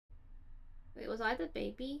was I the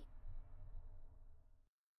baby?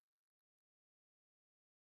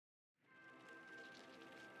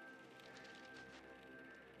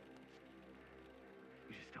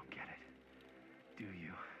 You just don't get it, do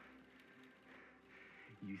you?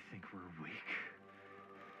 You think we're weak?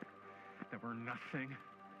 That we're nothing?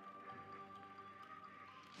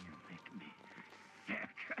 You make me sick.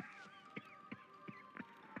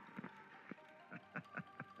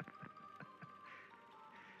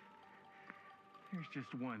 There's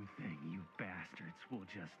just one thing you bastards will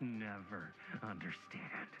just never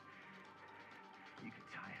understand. You can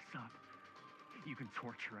tie us up. You can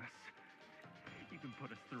torture us. You can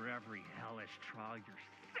put us through every hellish trial your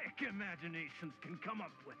sick imaginations can come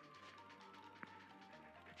up with.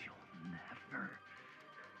 But you'll never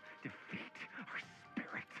defeat our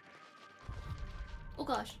spirit. Oh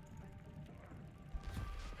gosh.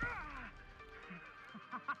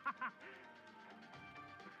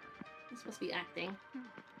 This must be acting.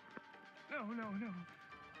 No.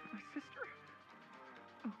 My sister?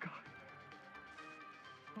 Oh, God.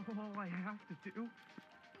 All I have to do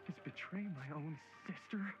is betray my own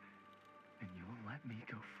sister, and you'll let me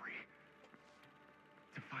go free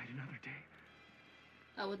to fight another day.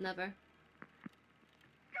 I would never.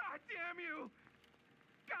 God damn you!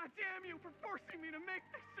 God damn you for forcing me to make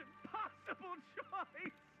this impossible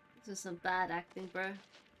choice! This is some bad acting, bro.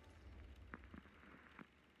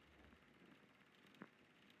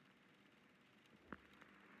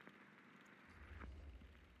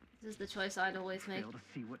 This is the choice I'd always make. Fail to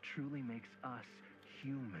see what truly makes us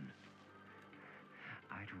human.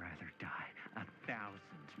 I'd rather die 1,000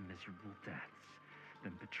 miserable deaths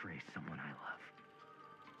than betray someone I love.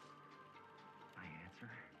 My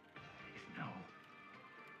answer is no.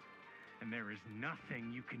 And there is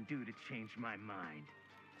nothing you can do to change my mind.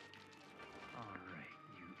 All right,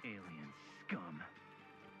 you alien scum.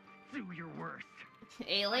 Do your worst.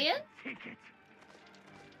 Alien? Take it.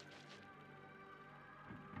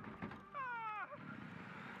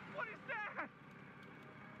 What is that?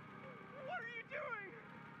 What are you doing?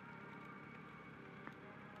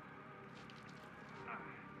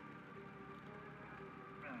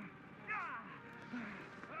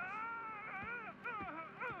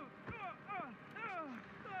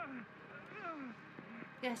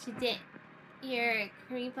 Gosh, you did. You're a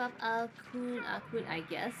creep up Akun, I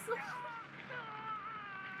guess.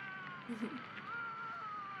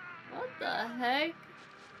 What the heck?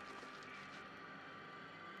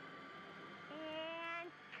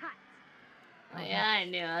 And cut. Oh, yeah, I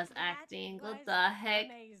knew I was acting. What the heck?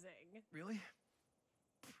 Amazing. Really?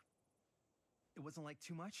 It wasn't like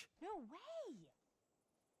too much? No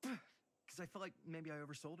way. Because I felt like maybe I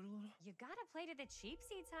oversold it a little? You gotta play to the cheap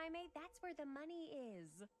seats, Jaime. That's where the money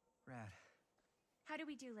is. Rad. How do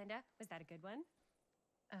we do, Linda? Was that a good one?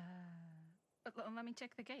 Let me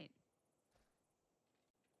check the gate.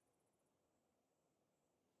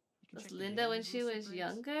 You can Was check the Linda gate when on she those was Super 8s.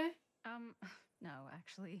 younger? No,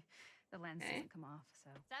 actually, the lens Okay. doesn't come off, so.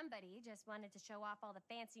 Somebody just wanted to show off all the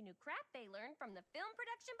fancy new crap they learned from the film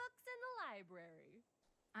production books in the library.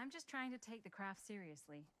 I'm just trying to take the craft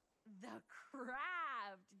seriously. The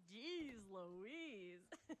craft! Jeez Louise.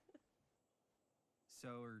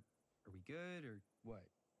 So, are we good, or what?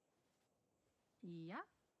 Yeah?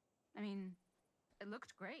 I mean, it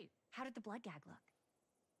looked great. How did the blood gag look?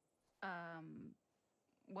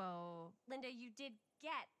 Well, Linda, you did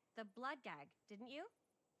get the blood gag, didn't you?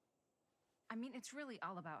 I mean, it's really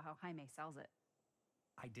all about how Jaime sells it.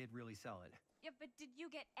 I did really sell it. Yeah, but did you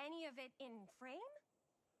get any of it in frame?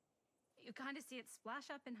 You kind of see it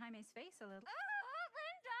splash up in Jaime's face a little.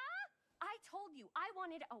 Linda! I told you I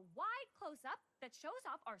wanted a wide close-up that shows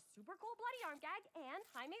off our super cool bloody arm gag and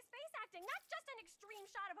Jaime's face acting, not just an extreme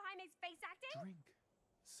shot of Jaime's face acting. Drink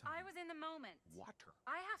some I was in the moment. water.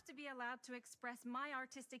 I have to be allowed to express my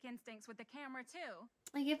artistic instincts with the camera, too.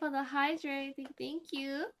 Thank you for the hydrating. Thank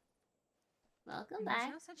you. Welcome There's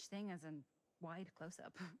back. no such thing as a wide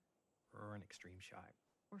close-up. Or an extreme shot.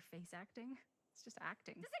 Or face acting. It's just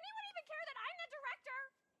acting. Does anyone even care that I'm the director?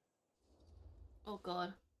 Oh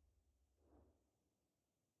god.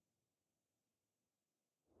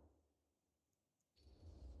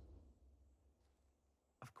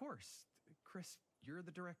 Of course. Chris, you're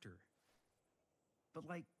the director. But,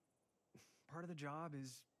 like, part of the job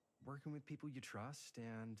is working with people you trust,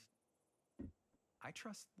 and I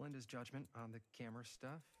trust Linda's judgment on the camera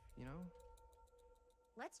stuff, you know?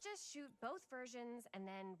 Let's just shoot both versions and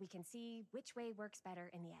then we can see which way works better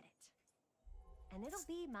in the edit. And it'll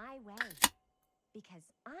be my way.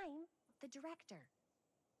 Because I'm the director.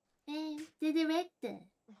 And the director.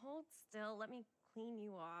 Hold still, let me clean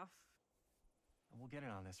you off. And we'll get it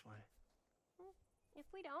on this one. If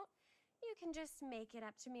we don't, you can just make it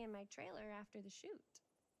up to me in my trailer after the shoot.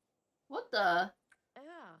 What the?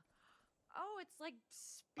 Yeah. Oh, it's like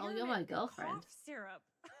Oh, spearmint you're my and girlfriend. cough syrup.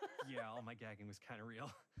 Yeah, all my gagging was kind of real.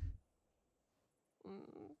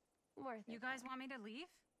 Worth it. You guys though. want me to leave?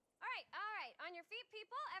 All right. On your feet,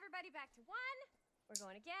 people. Everybody back to one. We're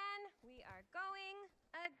going again. We are going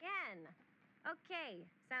again. Okay.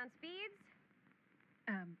 Sound speeds.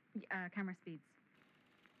 Camera speeds.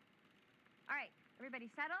 All right. Everybody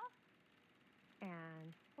settle.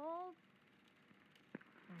 And hold.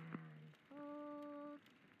 And hold.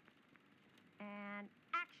 And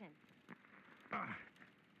action.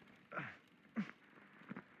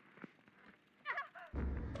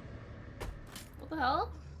 What the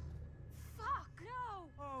hell? Fuck! No!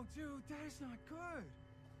 Oh, dude, that is not good.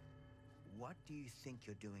 What do you think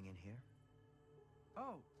you're doing in here?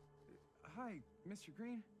 Oh, hi, Mr.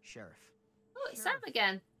 Green. Sheriff, Oh, it's Sam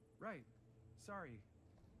again. Right. Sorry.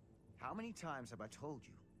 how many times have I told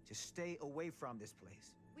you to stay away from this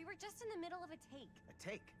place? We were just in the middle of a take. A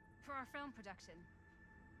take. For our film production.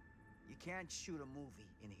 You can't shoot a movie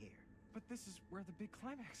in here. But this is where the big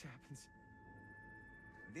climax happens.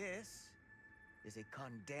 This is a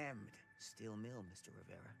condemned steel mill, Mr.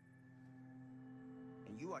 Rivera.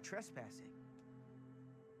 And you are trespassing.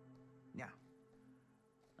 Now,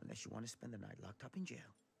 unless you want to spend the night locked up in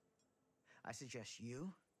jail, I suggest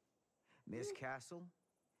you, Miss Castle,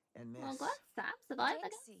 and Miss... Oh, glad Sam survived. I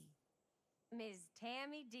guess. Dixie. Ms.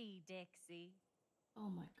 Tammy D. Dixie. Oh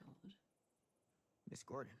my god. Miss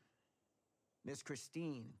Gordon. Miss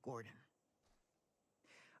Christine Gordon.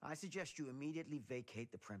 I suggest you immediately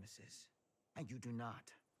vacate the premises. And you do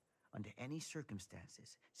not, under any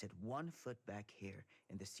circumstances, set 1 foot back here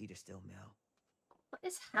in the Cedar Still Mill. What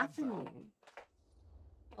is happening?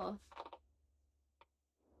 Oh.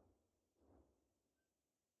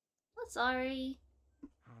 Oh, sorry.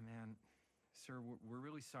 Oh, man. Sir, we're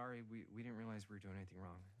really sorry. We didn't realize we were doing anything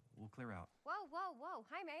wrong. We'll clear out. Whoa.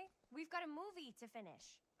 Jaime, we've got a movie to finish.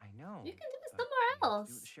 I know. You can do this but somewhere we have to else.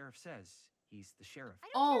 do what the sheriff says. He's the sheriff. I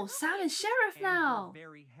don't care Oh, who Sam it is sheriff And now. we're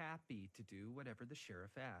very happy to do whatever the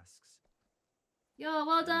sheriff asks. Yo,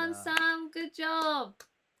 well done, And, Sam. Good job.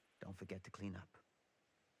 Don't forget to clean up.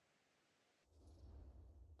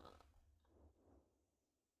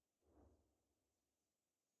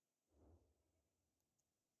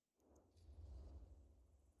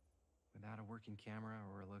 Without a working camera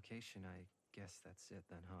or a location, I guess that's it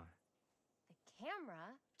then, huh? The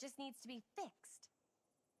camera just needs to be fixed.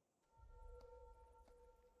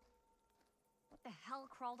 What the hell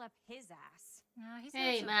crawled up his ass? He's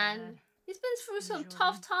Hey, not so man. bad. He's been through some Usually.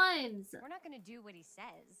 tough times. We're not gonna do what he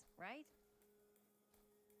says, right?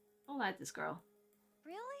 I don't like this girl.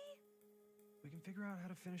 Really? We can figure out how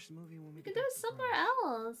to finish the movie when we We get can do back it to the somewhere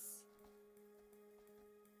garage. else.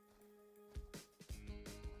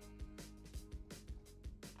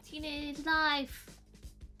 Teenage life.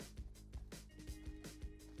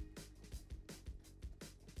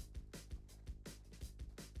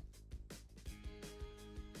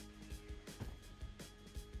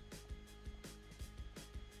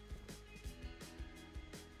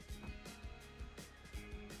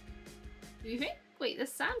 Do you think? Wait,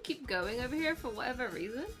 does Sam keep going over here for whatever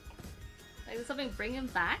reason? Like, does something bring him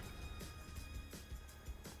back?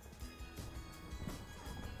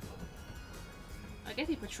 I guess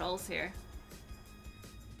he patrols here.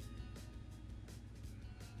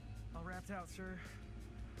 All wrapped out, sir.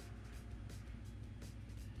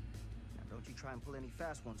 Now, don't you try and pull any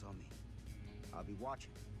fast ones on me. I'll be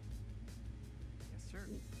watching. Yes, sir.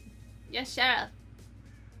 Yes, Sheriff.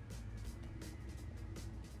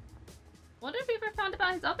 Wonder if he ever found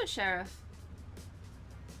about his other sheriff.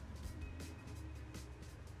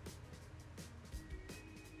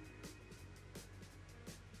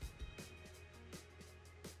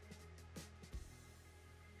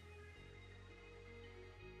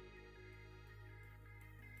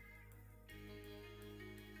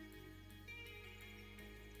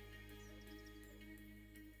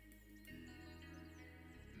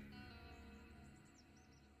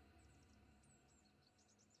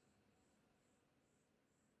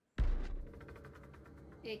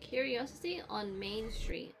 Okay, Curiosity on Main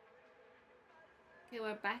Street. Okay,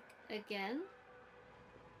 we're back again.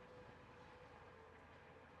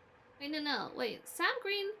 Wait, no. Wait, Sam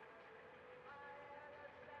Green...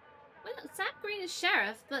 Wait, no, Sam Green is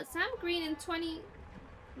sheriff, but Sam Green in 20...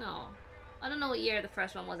 No. I don't know what year the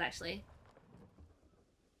first one was, actually.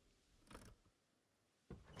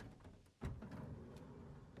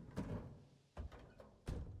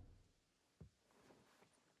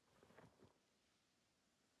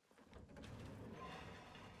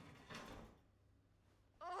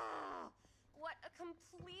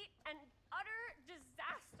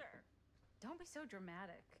 so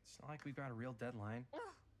dramatic? It's not like we've got a real deadline. Ugh,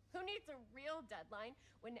 who needs a real deadline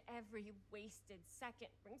when every wasted second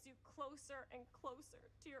brings you closer and closer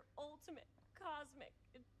to your ultimate, cosmic,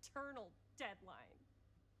 eternal deadline?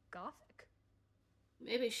 Gothic.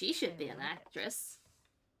 Maybe she should I be an love it. actress.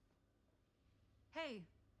 Hey,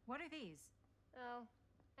 what are these? Oh,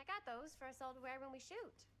 I got those for us all to wear when we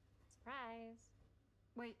shoot. Surprise.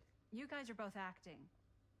 Wait, you guys are both acting.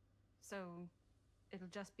 So, it'll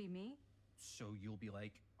just be me? So you'll be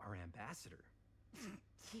like our ambassador.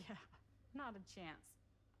 Yeah, not a chance.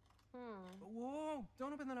 Whoa,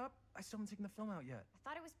 don't open that up. I still haven't taken the film out yet. I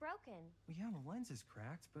thought it was broken. Well, yeah, the lens is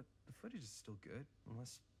cracked, but the footage is still good.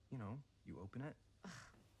 Unless, you know, you open it.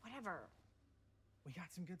 Whatever. We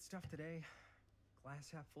got some good stuff today. Glass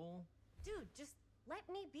half full. Dude, just let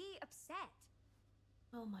me be upset.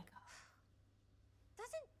 Oh my god.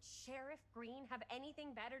 Doesn't Sheriff Green have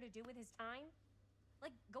anything better to do with his time?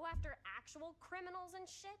 Like, go after actual criminals and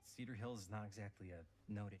shit? Cedar Hills is not exactly a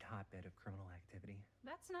noted hotbed of criminal activity.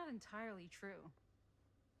 That's not entirely true.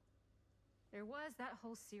 There was that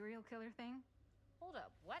whole serial killer thing. Hold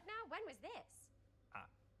up, what now? When was this?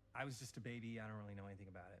 I was just a baby. I don't really know anything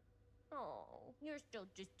about it. Oh, you're still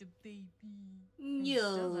just a baby. And you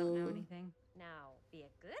still don't know No. anything. Now, be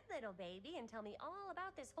a good little baby and tell me all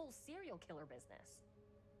about this whole serial killer business.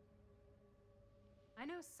 I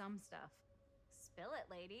know some stuff. Spill it,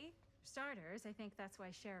 lady. For starters, I think that's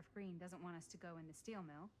why Sheriff Green doesn't want us to go in the steel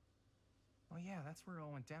mill. Oh yeah, that's where it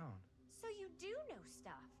all went down. So you do know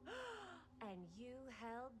stuff. And you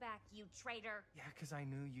held back, you traitor. Yeah, because I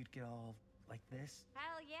knew you'd get all like this.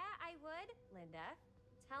 Hell yeah, I would. Linda,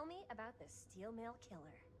 tell me about the steel mill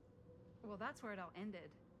killer. Well, that's where it all ended.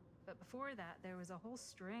 But before that, there was a whole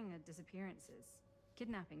string of disappearances.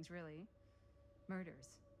 Kidnappings, really.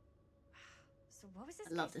 Murders. So what was this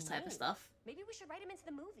I love guy's this type of name? stuff. Maybe we should write him into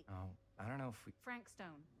the movie. Oh, I don't know if we. Frank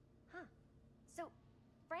Stone. Huh. So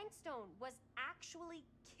Frank Stone was actually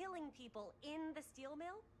killing people in the steel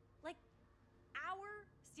mill? Like our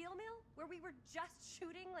steel mill? Where we were just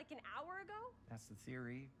shooting like an hour ago? That's the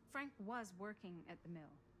theory. Frank was working at the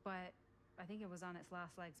mill, but I think it was on its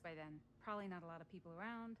last legs by then. Probably not a lot of people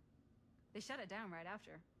around. They shut it down right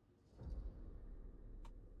after.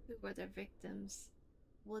 Who were their victims?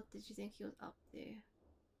 What did you think he was up to?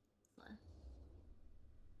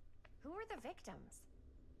 Who were the victims?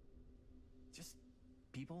 Just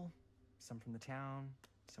people. Some from the town.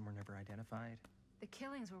 Some were never identified. The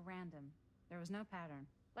killings were random. There was no pattern.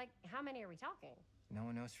 Like, how many are we talking? No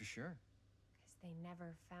one knows for sure. Because they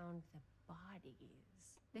never found the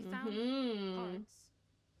bodies. They found Mhm. parts.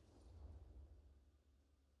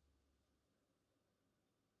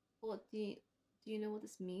 What do you know what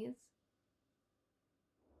this means?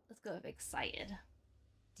 Let's go with excited.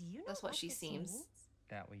 Do you know That's what she this seems. means?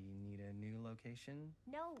 That we need a new location.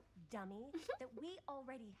 No, dummy. That we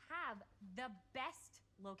already have the best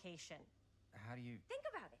location. How do you? Think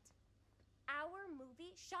about it. Our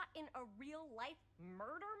movie shot in a real-life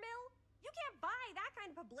murder mill? You can't buy that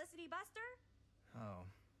kind of publicity, Buster. Oh,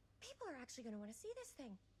 People are actually going to want to see this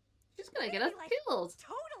thing. She's gonna We're get gonna us be, like, killed.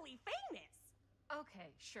 Totally famous.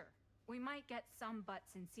 Okay, sure. We might get some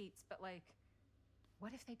butts in seats, but like,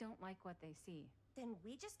 what if they don't like what they see? Then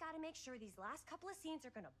we just got to make sure these last couple of scenes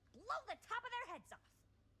are going to blow the top of their heads off.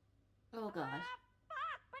 Oh god. Ah,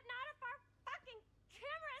 fuck, but not if our fucking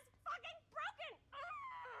camera is fucking broken.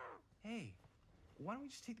 Ah! hey, why don't we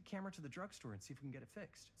just take the camera to the drugstore and see if we can get it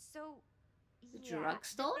fixed? So, The yeah,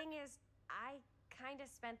 drugstore? The thing is, I kind of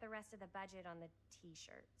spent the rest of the budget on the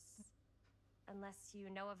t-shirts. Unless you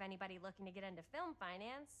know of anybody looking to get into film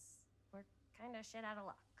finance, we're kind of shit out of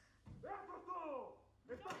luck.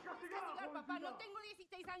 Papá, no tengo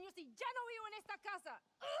 16 años y ya no vivo en esta casa.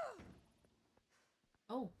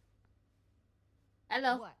 Oh.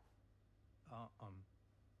 Hello. What?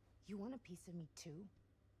 You want a piece of me too?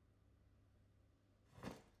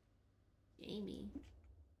 Jamie.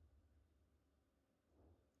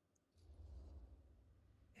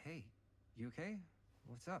 Hey, you okay?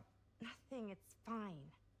 What's up? Nothing, it's fine.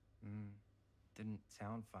 Didn't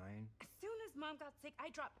sound fine. As soon as Mom got sick, I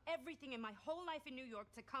dropped everything in my whole life in New York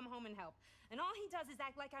to come home and help. And all he does is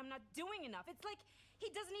act like I'm not doing enough. It's like he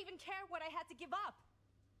doesn't even care what I had to give up.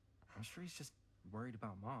 I'm sure he's just worried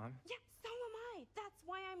about Mom. Yeah, so am I. That's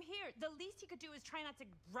why I'm here. The least he could do is try not to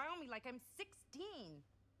ground me like I'm 16.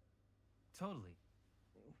 Totally.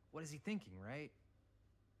 What is he thinking, right?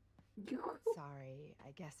 Sorry,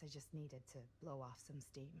 I guess I just needed to blow off some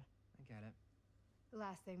steam. I get it. The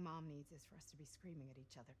last thing Mom needs is for us to be screaming at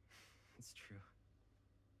each other. It's true.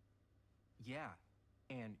 Yeah,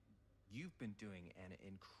 and you've been doing an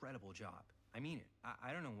incredible job. I mean it.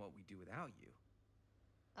 I don't know what we'd do without you.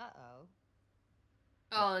 Uh-oh.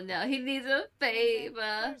 Oh no, he needs a favor.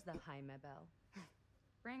 Where's the Jaime bell?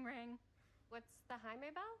 Ring, ring. What's the Jaime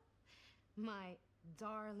bell? My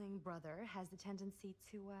darling brother has the tendency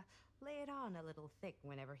to lay it on a little thick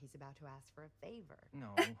whenever he's about to ask for a favor.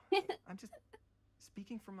 No, I'm just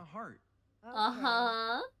speaking from the heart. Okay.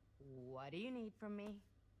 Uh-huh. What do you need from me?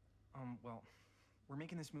 Well, we're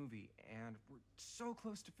making this movie, and we're so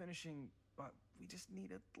close to finishing, but we just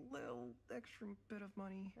need a little extra bit of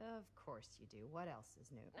money. Of course you do. What else is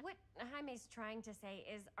new? What Jaime's trying to say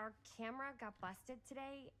is our camera got busted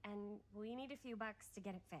today, and we need a few bucks to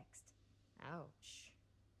get it fixed. Ouch.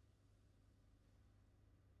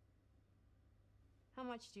 How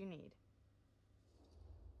much do you need?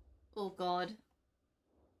 Oh god.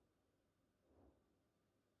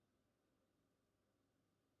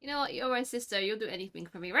 You know what? You're my sister. You'll do anything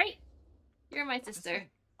for me, right? You're my Just sister.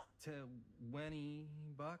 like $20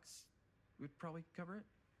 would probably cover it.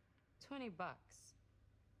 $20.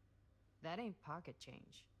 That ain't pocket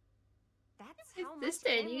change. That's His how much sister,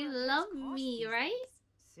 and you camera love repairs cost me, these right? days.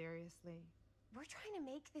 Seriously? We're trying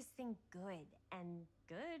to make this thing good, and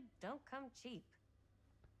good don't come cheap.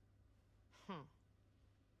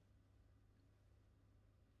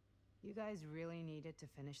 You guys really needed to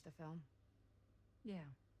finish the film? Yeah.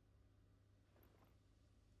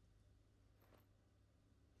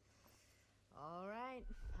 All right,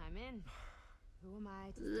 I'm in. Who am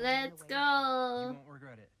I to stand in the Let's way of You go. won't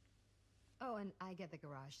regret it. Oh, and I get the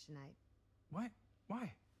garage tonight, What?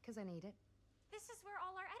 Why? because I need it. This is where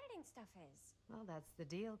all our editing stuff is. Well, that's the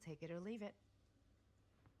deal. Take it or leave it.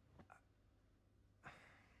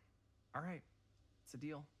 All right, it's a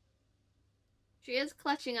deal. She is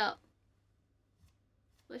clutching up.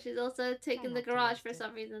 But she's also taking the not to garage waste for it.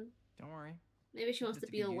 some reason. Don't worry. Maybe she wants Put to it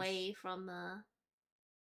to be good away use. from the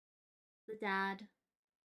dad.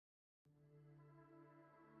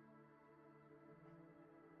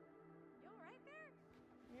 You all right there?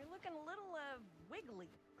 You're looking a little, wiggly.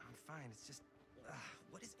 I'm fine. It's just,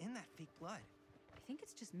 what is in that fake blood? I think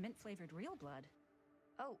it's just mint-flavored real blood.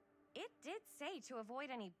 Oh, it did say to avoid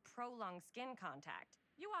any prolonged skin contact.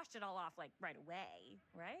 You washed it all off, like, right away,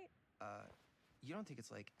 right? You don't think it's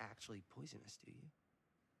like actually poisonous, do you?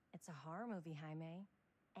 It's a horror movie, Jaime.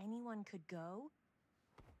 Anyone could go.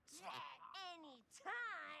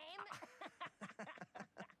 Anytime!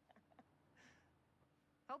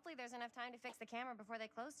 Hopefully there's enough time to fix the camera before they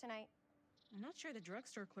close tonight. I'm not sure the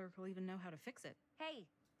drugstore clerk will even know how to fix it. Hey,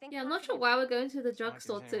 think Yeah, I'm first not sure again. why we're going to the It's not like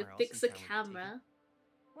drugstore there's to anywhere else fix the in town we could take camera.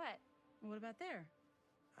 What? What about there?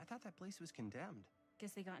 I thought that place was condemned.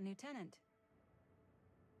 Guess they got a new tenant.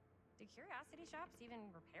 Do curiosity shops even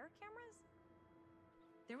repair cameras?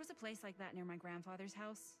 There was a place like that near my grandfather's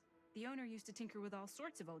house. The owner used to tinker with all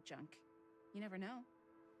sorts of old junk. You never know.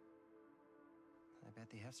 I bet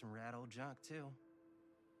they have some rad old junk, too.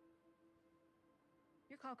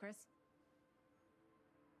 Your call, Chris.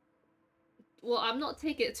 Well, I'm not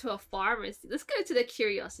taking it to a pharmacy. Let's go to the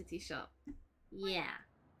curiosity shop. Yeah.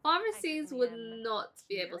 Pharmacies certainly would am not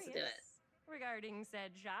be able to do it. Curious regarding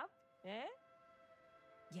said shop, eh?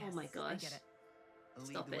 Yes, Oh my I gosh. get it. Lead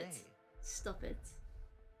Stop the it. way. Stop it.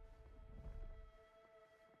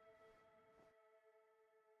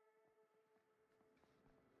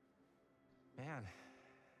 Man,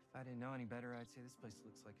 if I didn't know any better, I'd say this place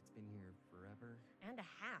looks like it's been here forever. And a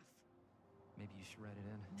half. Maybe you should write it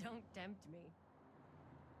in. Don't tempt me.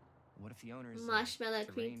 What if the owner is Marshmallow a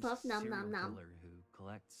cream deranged puff, nom serial nom nom. killer who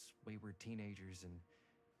collects wayward teenagers and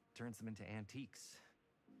turns them into antiques?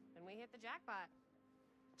 Then we hit the jackpot.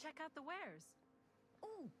 Check out the wares.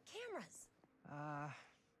 Ooh, cameras.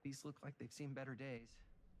 These look like they've seen better days.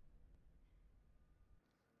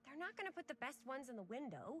 They're not gonna put the best ones in the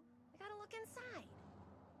window. We gotta look inside.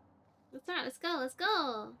 That's alright, let's go, let's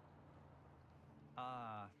go.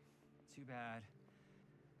 Too bad.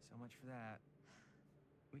 So much for that.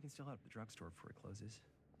 We can still head up the drugstore before it closes.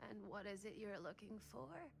 And what is it you're looking for?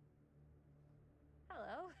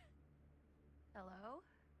 Hello? Hello?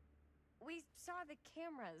 We saw the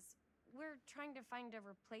cameras. We're trying to find a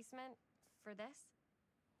replacement for this.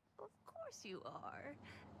 Of course you are.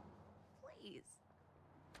 Please.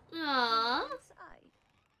 Aww. Go inside.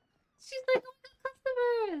 She's like, oh my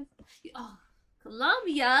God, customers. Oh,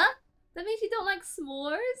 Columbia? That means you don't like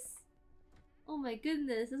s'mores? Oh my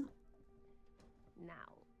goodness. Now,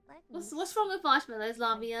 let me What's wrong with marshmallows,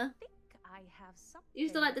 I Lamia? think I have something You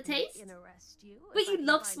just don't like the that might taste? interest you. But if I you can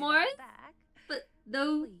love find it out s'mores? back. But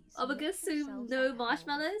no, Please, I'm make gonna assume yourselves no at home.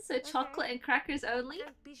 marshmallows, so Okay. chocolate and crackers only?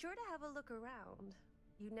 And be sure to have a look around.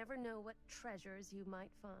 You never know what treasures you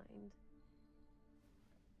might find.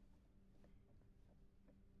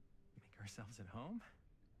 ourselves at home?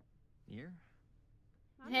 Here?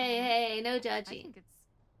 I don't Hey, know. hey, no I judgy. think it's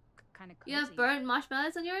kind of cozy. You have burnt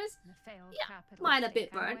marshmallows on yours? The failed Yeah, capitalist mine a state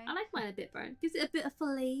bit kinda burnt. way. I like mine a bit burnt. Gives it a bit of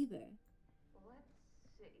flavor.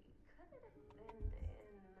 Let's see. Could it have been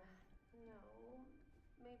in? No,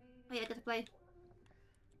 maybe. Oh yeah, get to play.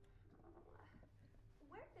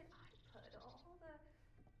 Where did I put all the?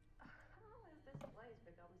 How has this place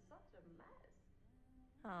become such a mess?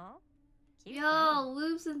 Oh, cute. Yo,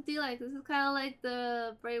 Whoops and D-Like. This is kind of like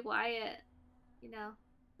the Bray Wyatt, you know,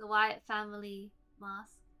 the Wyatt family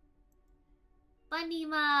mask. Bunny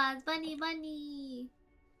mask, bunny, bunny.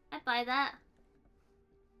 I'd buy that.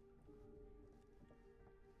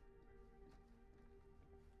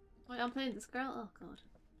 Wait, I'm playing this girl? Oh god.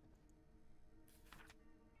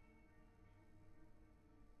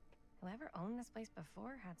 Whoever owned this place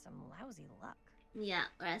before had some lousy luck. Yeah,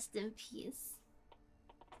 rest in peace.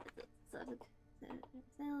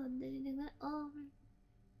 Anything that over?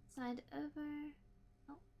 Side over.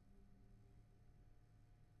 Oh.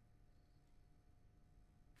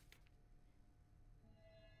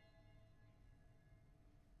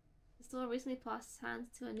 The store recently passed hands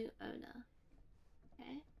to a new owner.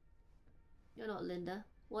 Okay. You're not Linda.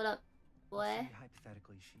 What up, boy? Say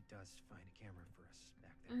hypothetically, she does find a camera for us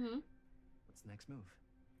back there. Mm-hmm. What's the next move?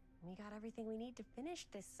 We got everything we need to finish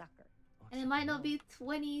this sucker. Well, And it except might the not be mill.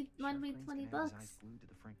 20, might Sheriff be Green's 20 gonna have his bucks. eyes glued to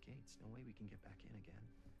the front gates. No way we can get back in again.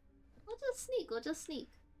 We'll just sneak, we'll just sneak.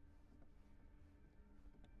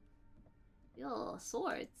 Yo,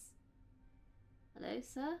 swords. Hello,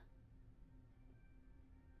 sir?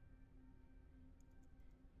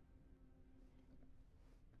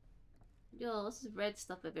 Yo, what's this red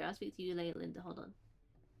stuff over here? I'll speak to you later, Linda. Hold on.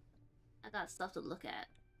 I got stuff to look at.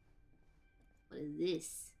 What is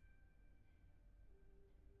this?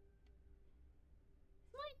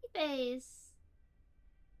 Smiley face!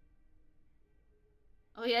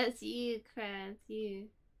 Oh yeah, it's you, Cran. It's you.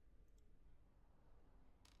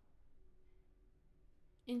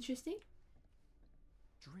 Interesting.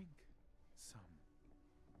 Drink some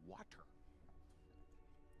water.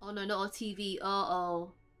 Oh no, not a TV.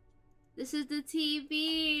 Uh-oh. This is the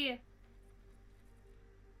TV!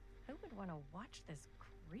 Who would want to watch this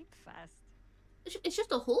creep fest? It's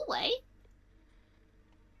just a hallway.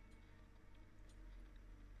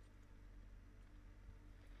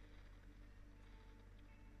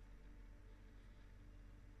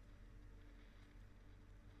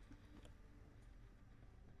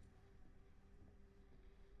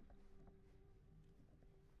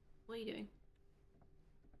 What are you doing?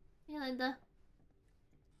 Hey, Linda.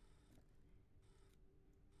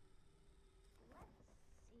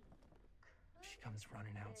 She comes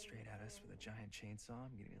running out straight at us with a giant chainsaw.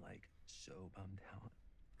 I'm gonna be like so bummed out.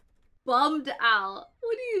 Bummed out?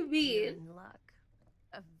 What do you You're mean? in luck.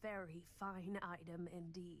 A very fine item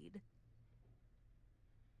indeed.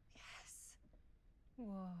 Yes.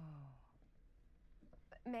 Whoa.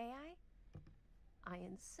 May I? I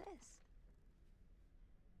insist.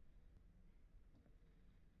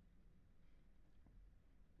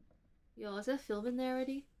 Yo, is there film in there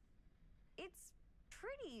already? It's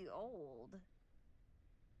pretty old.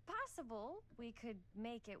 Possible we could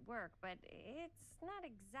make it work, but it's not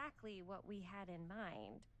exactly what we had in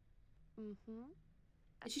mind. Mm-hmm.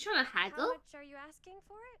 Is she trying to How haggle? much are you asking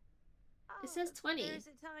for it? It says 20. There's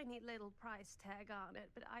a tiny little price tag on it,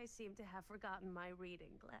 but I seem to have forgotten my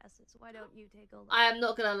reading glasses. Why don't you take a look? I am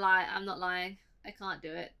not gonna lie. I'm not lying. I can't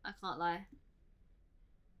do it. I can't lie.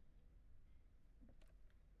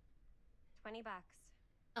 20 bucks.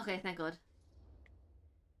 Okay, thank God.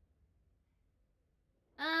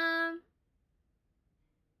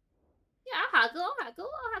 Yeah, I'll haggle. I'll haggle.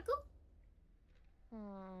 I'll haggle.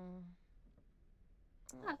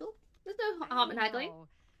 I'll haggle. There's no I harm in don't haggling. know.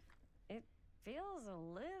 It feels a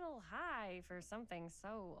little high for something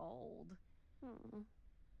so old.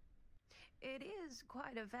 It is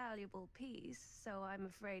quite a valuable piece, so I'm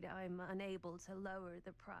afraid I'm unable to lower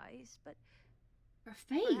the price, but Her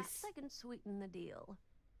perhaps face. I can sweeten the deal.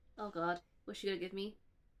 Oh God, what's she gonna give me?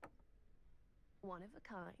 One of a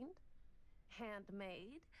kind,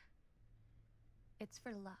 handmade. It's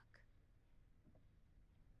for luck.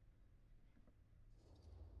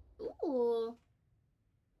 Ooh.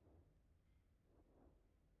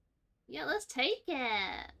 Yeah, let's take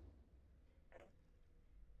it.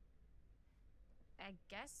 I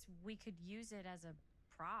guess we could use it as a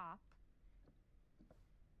prop.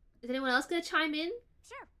 Is anyone else gonna chime in?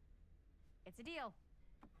 Sure. It's a deal.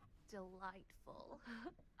 Delightful.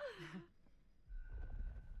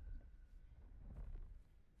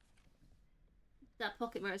 That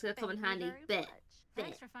pocket mirror is gonna come in Thank you handy. very Bet. much.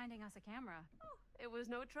 Thanks for finding us a camera. Oh, it was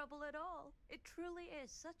no trouble at all. It truly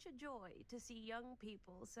is such a joy to see young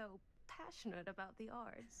people so passionate about the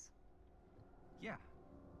arts. Yeah.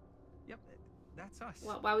 Yep, that's us.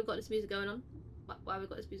 Why we got this music going on? Why we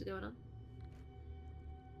got this music going on?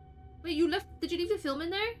 Wait, you left? Did you leave the film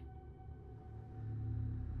in there?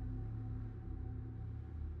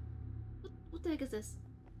 What the heck is this?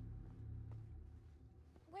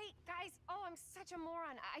 Wait, guys. Oh, I'm such a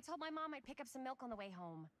moron. I told my mom I'd pick up some milk on the way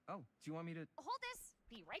home. Oh, do you want me to... Hold this.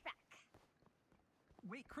 Be right back.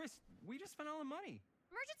 Wait, Chris, we just spent all the money.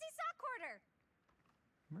 Emergency sock quarter.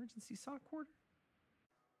 Emergency sock quarter?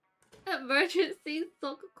 Emergency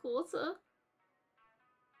soccer quarter.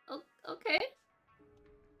 Oh, okay.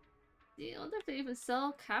 I wonder if they even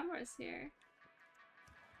sell cameras here.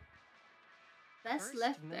 Best First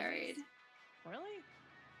left movies? buried. Really?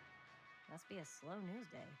 Must be a slow news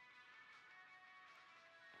day.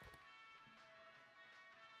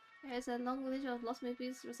 There's a long legend of lost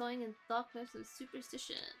movies residing in darkness and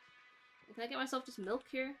superstition. Can I get myself just milk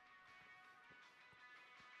here?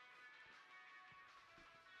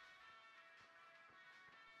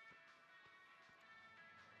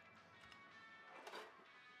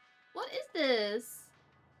 What is this?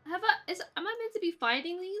 Am I meant to be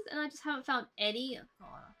finding these and I just haven't found any? Oh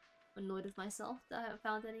god, I'm annoyed with myself that I haven't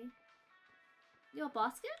found any. Your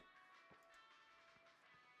basket?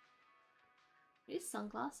 These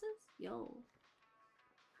sunglasses? Yo.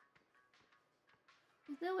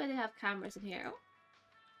 There's no way they have cameras in here.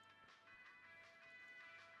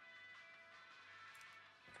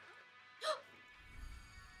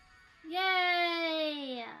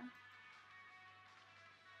 Yay!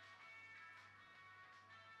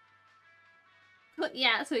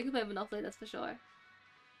 Yeah, so we can play Monopoly, that's for sure.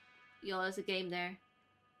 Yo, there's a game there.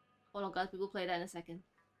 Hold on guys, we will play that in a second.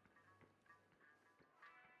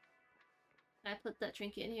 Can I put that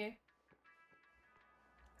trinket in here?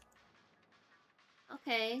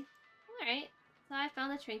 Okay. Alright. So I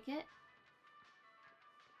found a trinket.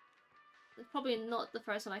 It's probably not the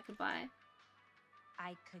first one I could buy.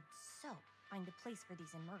 I could so find a place for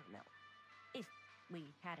these in Murder Mill. If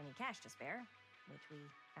we had any cash to spare, which we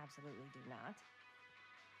absolutely do not.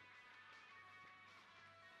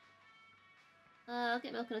 I'll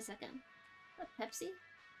get milk in a second. A Pepsi?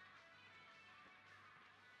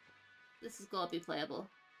 This has got to be playable.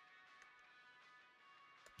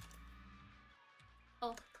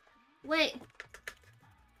 Oh. Wait!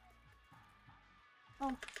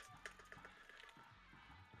 Oh.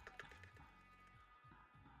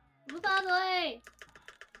 Move out of the way!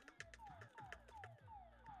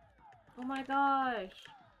 Oh my gosh.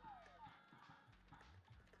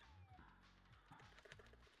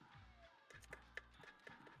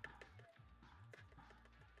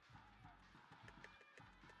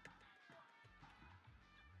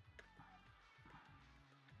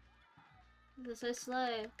 This is so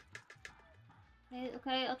slow.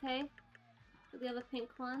 Okay. The other pink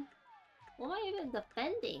one. What am I even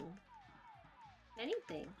defending?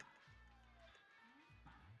 Anything.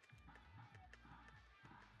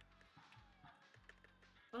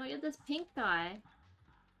 Oh, you're this pink guy.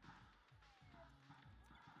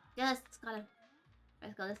 Yes, got him.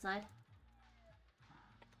 Let's go this side.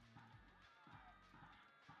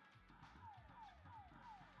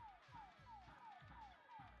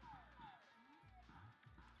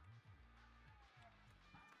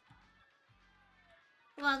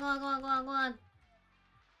 Go on.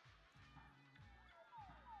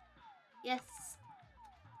 Yes.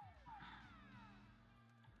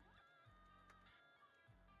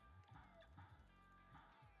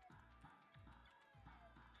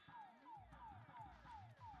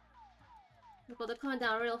 Look, they're coming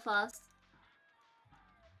down real fast.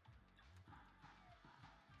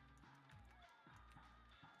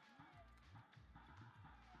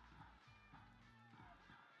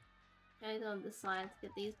 I go on this side to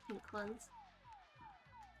get these pink ones.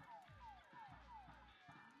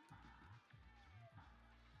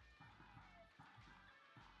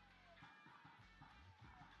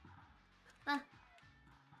 Ah.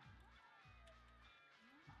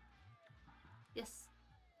 Yes.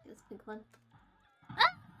 Get this pink one.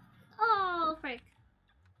 Ah! Oh, frick.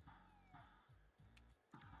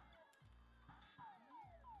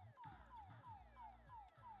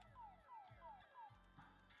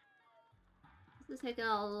 This is taking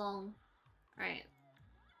a long. Right.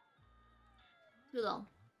 Too long.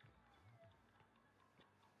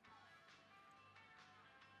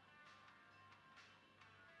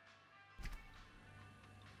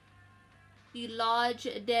 The large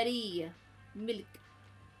dairy milk.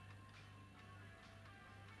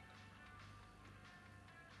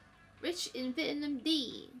 Rich in vitamin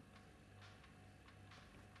D.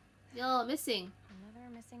 Yo, missing.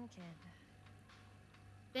 Another missing kid.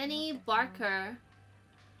 Benny Look at Barker.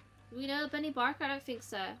 Do we know Benny Barker? I don't think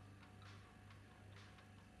so.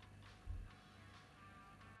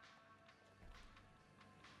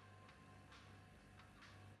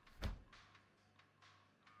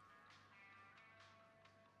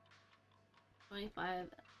 $25.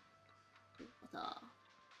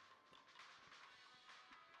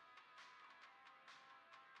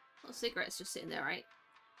 Well, cigarettes just sitting there, right?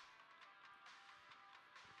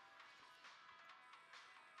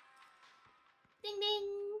 Ding ding.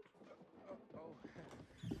 Oh.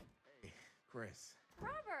 Hey, Chris.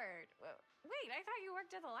 Robert! Wait, I thought you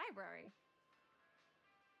worked at the library.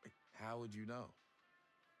 Wait, how would you know?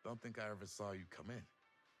 Don't think I ever saw you come in.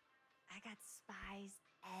 I got spies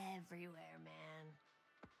everywhere, man.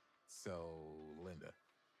 So, Linda.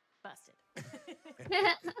 Busted.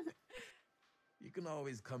 You can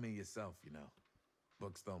always come in yourself, you know.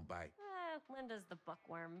 Books don't bite. Linda's the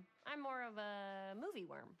bookworm. I'm more of a movie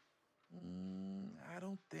worm. I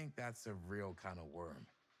don't think that's a real kind of worm.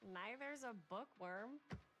 Neither's a bookworm.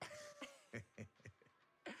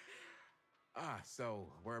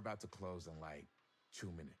 So we're about to close in like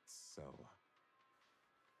 2 minutes, so...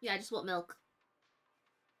 Yeah, I just want milk.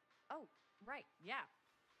 Oh, right, yeah.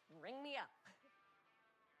 Ring me up.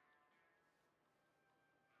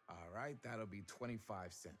 All right, that'll be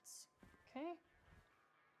 25 cents. Okay.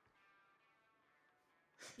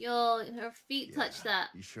 Yo, her feet touch that.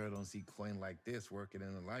 You sure don't see coin like this working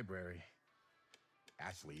in the library.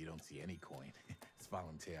 Actually, you don't see any coin. It's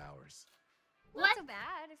volunteer hours. Not so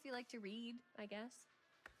bad if you like to read, I guess.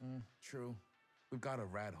 True. We've got a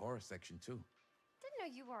rad horror section, too. Didn't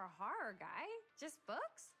know you were a horror guy. Just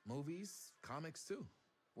books? Movies, comics, too.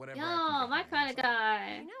 Whatever. Yo, my kind of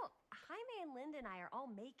guy. You know, Jaime and Linda and I are all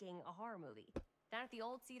making a horror movie down at the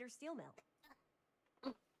old Cedar Steel Mill.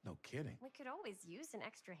 No kidding. We could always use an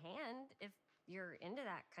extra hand if you're into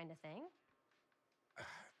that kind of thing.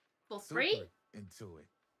 For free? Super into it.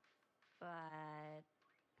 But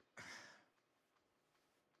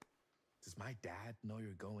does my dad know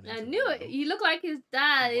you're going? I into knew the it. mill? You look like his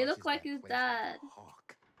dad. He You look watches like that his place like dad. a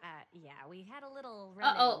hawk. yeah, we had a little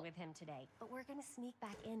run-in with him today. But we're gonna sneak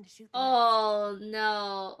back in to shoot the Oh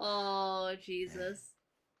no. Oh Jesus.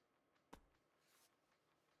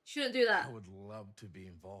 Shouldn't do that. I would love to be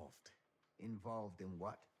involved. Involved in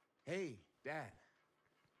what? Hey, Dad.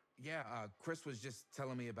 Yeah, Chris was just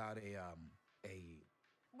telling me about We're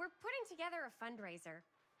putting together a fundraiser.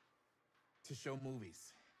 to show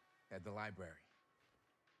movies at the library.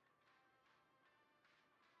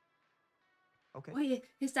 Okay. Wait,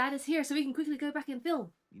 his dad is here, so we can quickly go back and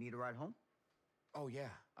film. You need a ride home? Oh yeah,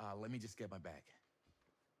 let me just get my bag.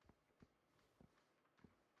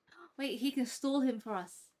 Wait, he can stall him for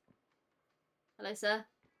us. Hello, sir.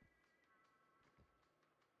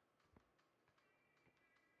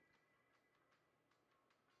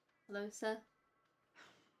 Hello, sir.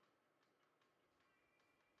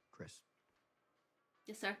 Chris,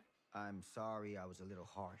 Yes, sir. I'm sorry I was a little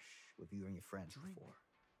harsh with you and your friends Drink before.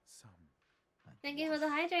 some. Thank you for the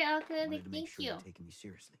hydrate, Alka. Wanted to make Thank sure you. you're taking me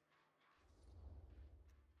seriously.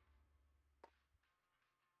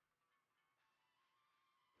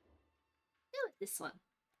 Do it this one.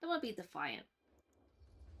 Don't want to be defiant.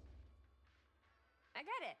 I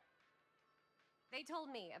get it. They told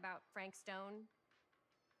me about Frank Stone.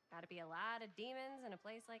 Gotta be a lot of demons in a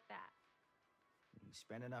place like that. When you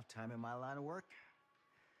spend enough time in my line of work,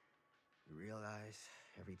 you realize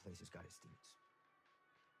every place has got its demons.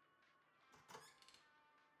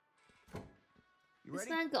 You This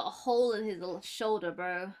ready? man got a hole in his little shoulder,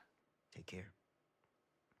 bro. Take care.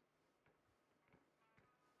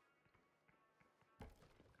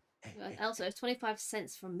 Hey, Also, it's 25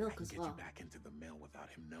 cents for I milk can as get well. you back into the mill without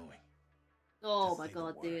him knowing. Oh Just my say the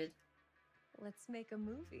god, word. dude. Let's make a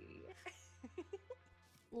movie.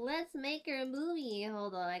 Let's make her a movie.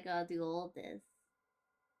 Hold on, I gotta do all this.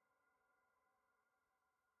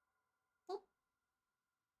 Oh.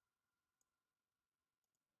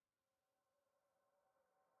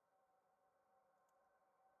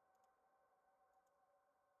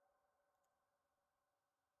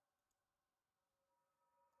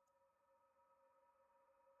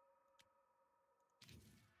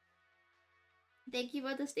 Thank you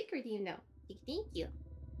for the sticker, do you know? Thank you.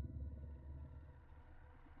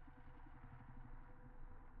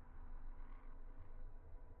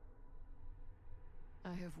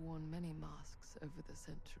 I have worn many masks over the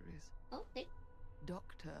centuries. Okay.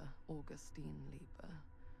 Dr. Augustine Lieber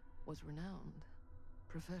was renowned,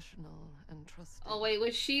 professional, and trusted. Oh wait,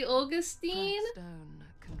 was she Augustine? Frank Stone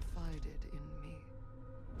confided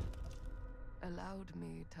allowed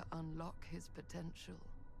me to unlock his potential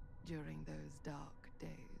during those dark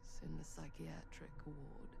days in the psychiatric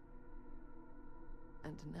ward.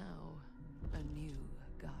 And now, a new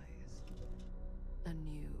guise. A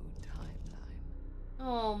new timeline.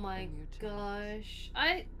 Oh my gosh.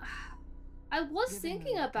 I was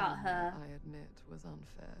thinking about her. I admit was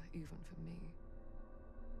unfair even for me.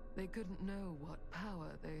 They couldn't know what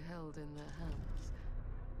power they held in their hands,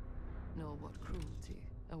 nor what cruelty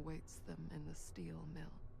awaits them in the steel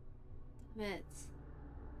mill.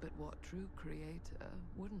 But what true creator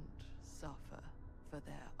wouldn't suffer for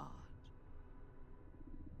their art?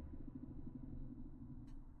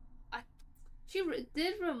 She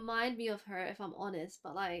did remind me of her, if I'm honest,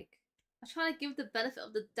 but like, I'm trying to give the benefit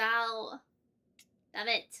of the doubt. Damn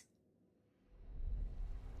it.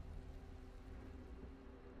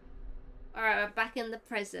 Alright, we're back in the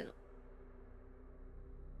present.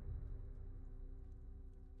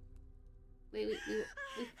 We got...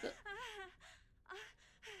 Okay.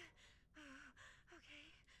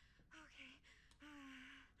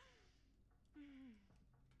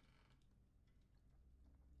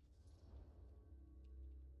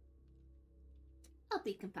 I'll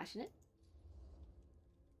be compassionate.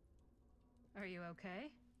 Are you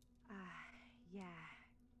okay? Yeah.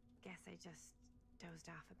 Guess I just dozed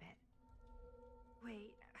off a bit.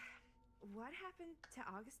 Wait, what happened to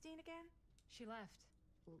Augustine again? She left.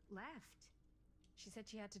 Left? She said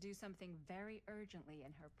she had to do something very urgently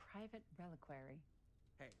in her private reliquary.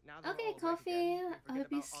 Hey, now that Okay, Coffee. I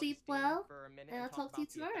hope you sleep well, and I'll talk to you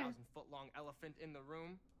tomorrow. 1,000-foot-long elephant in the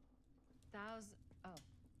room. 1,000.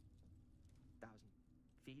 1,000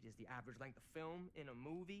 feet is the average length of film in a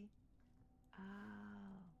movie.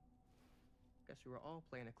 Oh. Guess we were all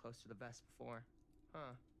playing it close to the vest before,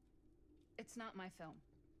 huh? It's not my film.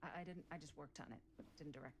 I didn't. I just worked on it.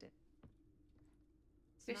 Didn't direct it.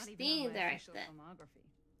 It's Christine not even on my official directed. filmography.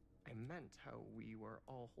 I meant how we were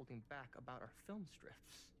all holding back about our film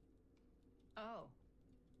strips. Oh,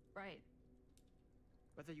 right.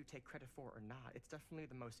 Whether you take credit for it or not, it's definitely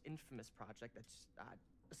the most infamous project that's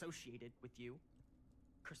associated with you.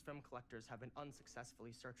 Cursed film collectors have been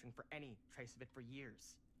unsuccessfully searching for any trace of it for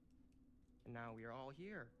years. And now we are all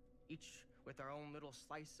here, each with our own little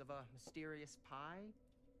slice of a mysterious pie.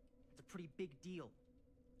 It's a pretty big deal.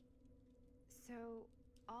 So,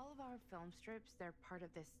 all of our film strips, they're part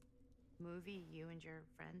of this movie you and your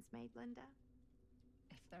friends made, Linda?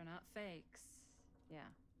 If they're not fakes, yeah.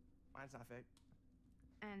 Mine's not fake.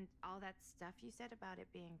 And all that stuff you said about it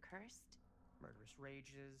being cursed? Murderous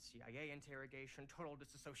rages, CIA interrogation, total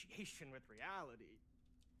disassociation with reality.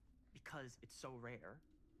 Because it's so rare,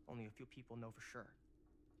 only a few people know for sure.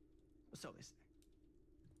 So they say.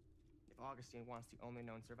 If Augustine wants the only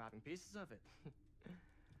known surviving pieces of it,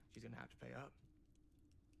 she's gonna have to pay up.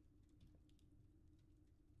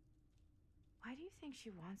 Why do you think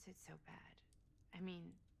she wants it so bad? I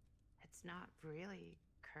mean, it's not really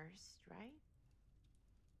cursed, right?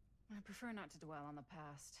 I prefer not to dwell on the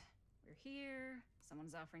past. We're here.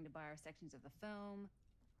 Someone's offering to buy our sections of the film.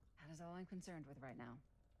 That is all I'm concerned with right now.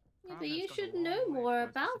 Yeah, but you should know more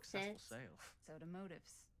about it. So do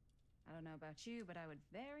motives. I don't know about you, but I would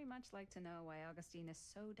very much like to know why Augustine is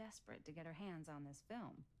so desperate to get her hands on this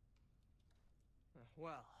film.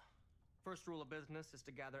 Well, first rule of business is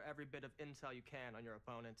to gather every bit of intel you can on your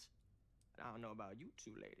opponent. And I don't know about you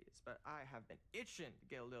two ladies, but I have been itching to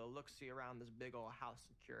get a little look-see around this big old house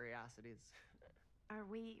of curiosities. Are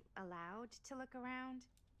we allowed to look around?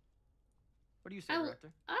 What do you say,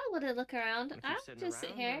 Director? I wouldn't look around. I'll I'll just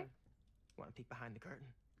sit here. Want to peek behind the curtain?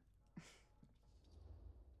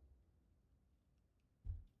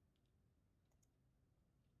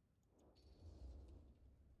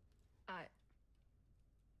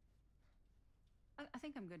 I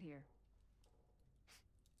think I'm good here.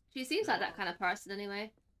 She seems like that kind of person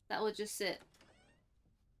anyway. That would just sit.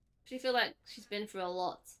 She feel like she's been through a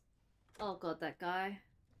lot. Oh god, that guy.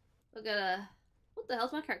 Look at her. What the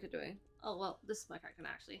hell's my character doing? Oh well, this is my character now,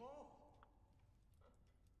 actually.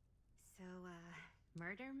 So,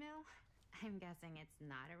 Murder Mill? I'm guessing it's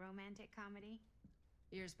not a romantic comedy?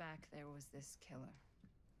 Years back, there was this killer.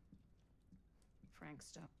 Frank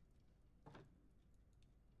Stone.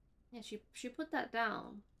 Yeah, she put that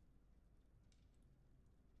down.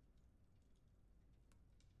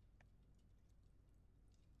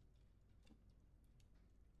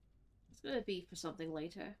 It's gonna be for something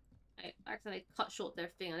later. I accidentally cut short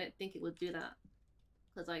their thing. I didn't think it would do that.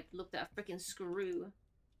 Because I looked at a freaking screw.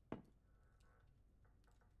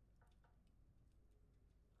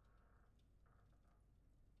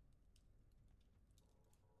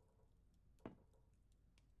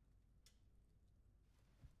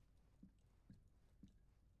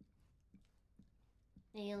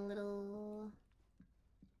 Any little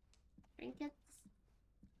trinkets?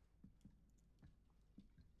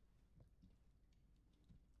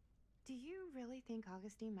 Do you really think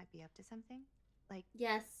Augustine might be up to something? Like,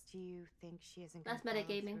 yes. Do you think she isn't going That's to follow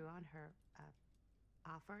metagaming. through on her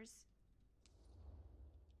offers?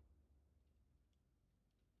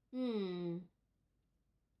 Hmm.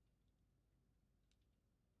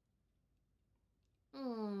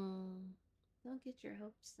 Don't get your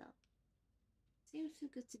hopes up. Seems too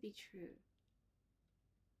good to be true.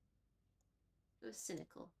 It was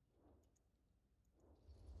cynical.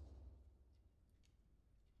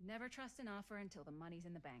 Never trust an offer until the money's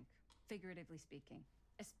in the bank, figuratively speaking.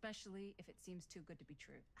 Especially if it seems too good to be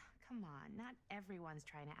true. Come on, not everyone's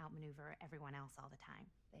trying to outmaneuver everyone else all the time.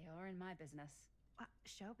 They are in my business.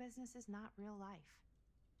 Show business is not real life.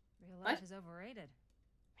 Real life is overrated.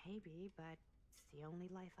 Maybe, but it's the only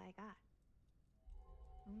life I got.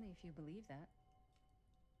 Only if you believe that.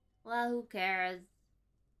 Well, who cares?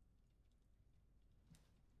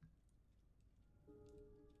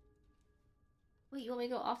 Wait, you want me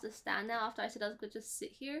to go off the stand now after I said I was gonna just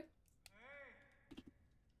sit here? Hey, you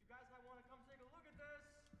guys might want to come take a look at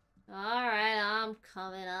this. Alright, I'm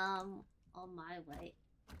coming. I'm on my way.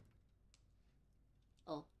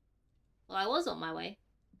 Oh. Well, I was on my way.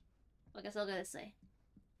 I guess I'll go this way.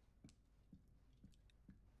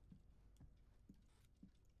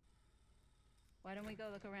 Why don't we go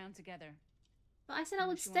look around together? But I said I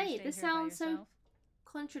would stay. This sounds so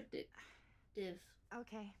contradictive.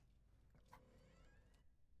 Okay.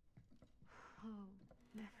 Oh,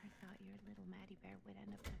 never thought your little Maddie Bear would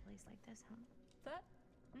end up in a place like this, huh? That?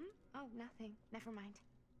 Oh, nothing. Never mind.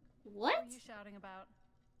 What? What are you shouting about?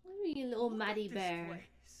 What are you, little Maddie Bear?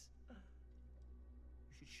 Place. You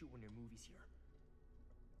should shoot one of your movies here.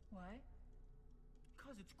 Why?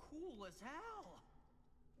 Because it's cool as hell.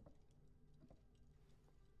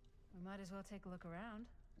 We might as well take a look around.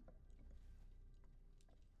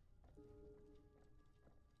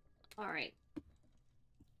 Alright.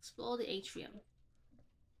 Explore the atrium.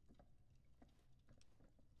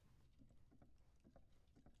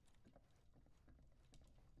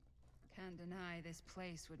 Can't deny this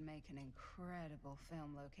place would make an incredible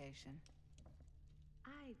film location.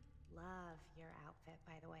 I love your outfit,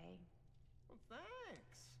 by the way. Well,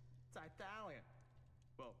 thanks. It's Italian.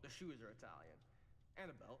 Well, the shoes are Italian. And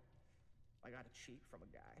a belt. I got a cheap from a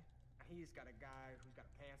guy. He's got a guy who's got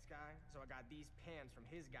a pants guy. So I got these pants from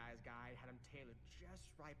his guy's guy. Had them tailored just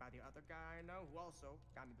right by the other guy I know, who also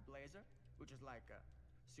got me the blazer, which is like a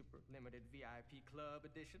super limited VIP club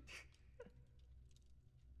edition.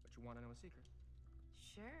 But you want to know a secret?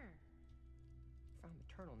 Sure. Found the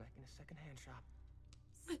turtleneck in a secondhand shop.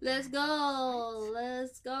 Let's go!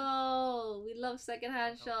 Let's go! We love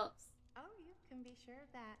secondhand shops. Oh, you can be sure of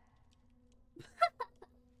that.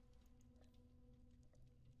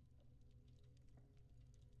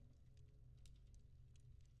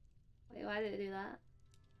 Wait, why did it do that?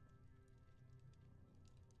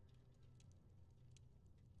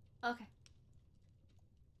 Okay.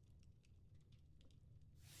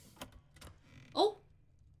 Oh!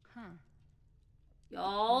 Huh. Yo!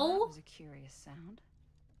 Well, that was a curious sound.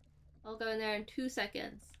 I'll go in there in 2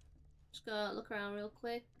 seconds. Just gonna look around real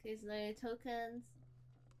quick in case there's any tokens.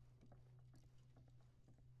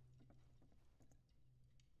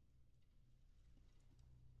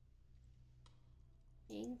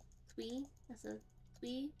 Okay, twee. That's a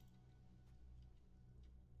twee.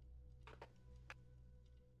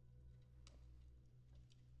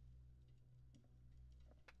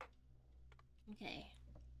 Okay.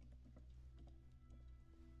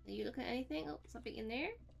 Are you looking at anything? Oh, something in there?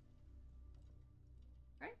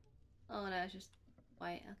 Right? Oh no, it's just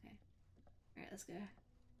white. Okay. Alright, let's go.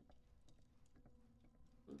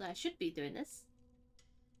 Well, I should be doing this.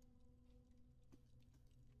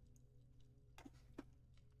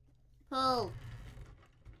 Pull!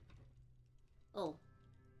 Oh.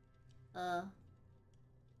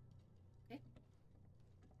 Okay.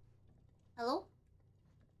 Hello?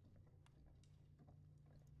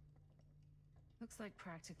 Looks like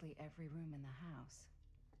practically every room in the house.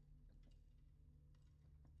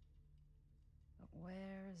 But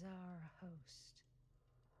where's our host?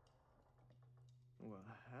 Well,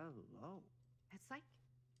 hello. It's like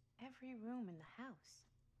every room in the house.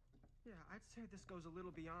 Yeah, I'd say this goes a little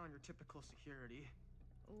beyond your typical security.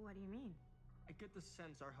 What do you mean? I get the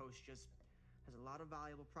sense our host just has a lot of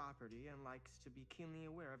valuable property and likes to be keenly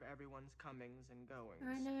aware of everyone's comings and goings.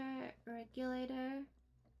 Burner, regulator,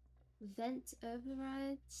 vent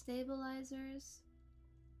override, stabilizers.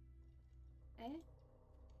 Okay.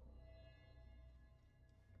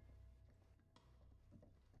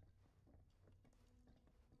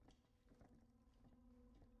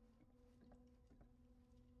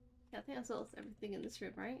 I think I saw everything in this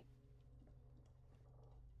room, right?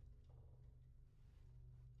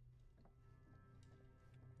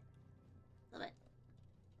 Love it.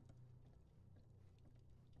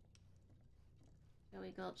 Can we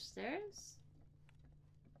go upstairs?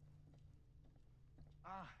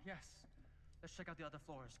 Ah, yes. Let's check out the other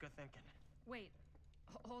floors. Good thinking. Wait,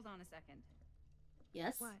 hold on a second.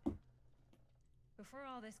 Yes? What? Before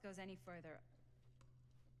all this goes any further,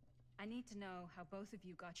 I need to know how both of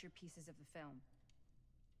you got your pieces of the film.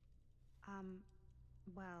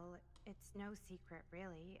 Well, it's no secret,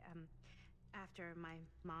 really. After my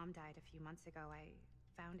mom died a few months ago, I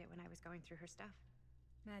found it when I was going through her stuff.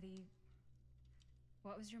 Maddie,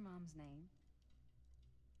 what was your mom's name?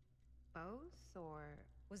 Both, or...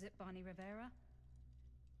 Was it Bonnie Rivera?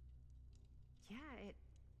 Yeah, it...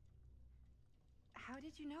 How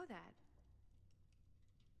did you know that?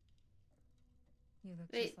 You look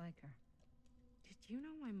Wait. just like her. Did you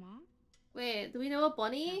know my mom? Wait, do we know a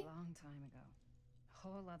Bonnie? A long time ago. A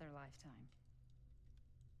whole other lifetime.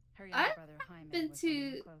 Her I've younger brother Jaime been was one of to-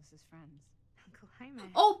 your closest friends. Uncle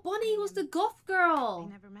Jaime. Oh, Bonnie was the goth I girl!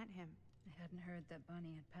 never met him. I hadn't heard that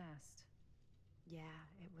Bonnie had passed. Yeah,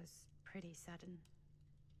 it was pretty sudden.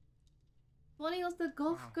 Bonnie was the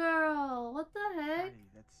goth Wow. girl! What the heck?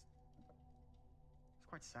 Maddie, it's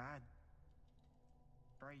quite sad.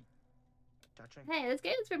 Very touching. Hey, this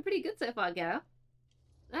game has been pretty good so far, girl.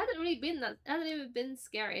 It hasn't really been that. It hasn't even been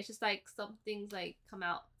scary. It's just like some things like come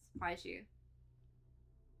out, surprise you.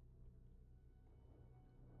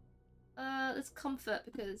 It's comfort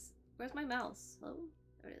because where's my mouse? Oh,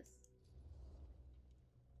 there it is.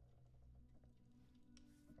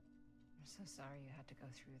 I'm so sorry you had to go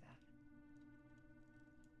through that.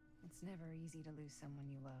 It's never easy to lose someone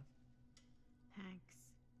you love. Thanks.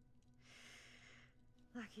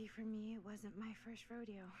 Lucky for me, it wasn't my first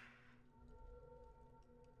rodeo.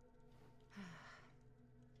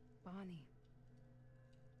 Bonnie.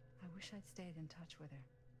 I wish I'd stayed in touch with her.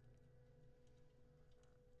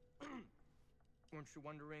 Weren't you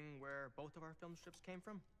wondering where both of our film strips came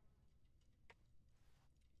from?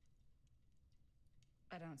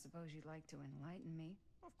 I don't suppose you'd like to enlighten me.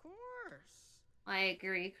 Of course. I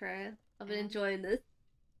agree, Crow. I've been And- enjoying this.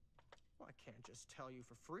 Well, I can't just tell you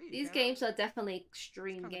for free. These can I? games are definitely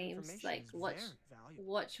extreme This kind of games, information like is watch very valuable.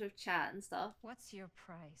 watch with chat and stuff. What's your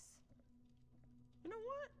price? You know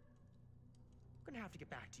what? I'm gonna have to get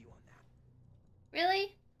back to you on that.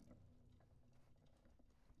 Really?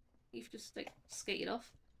 You've just like skated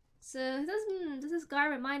off. So does this guy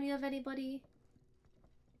remind you of anybody?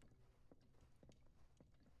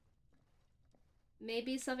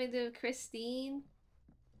 Maybe something to do with Christine?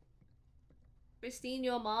 Christine,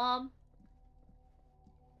 your mom?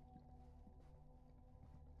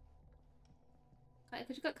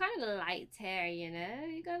 Because you got kind of light hair, you know?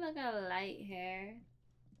 You got like a light hair.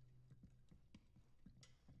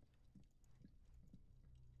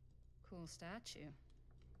 Cool statue.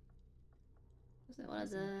 Was it one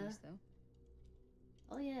of Nice in the... piece, though.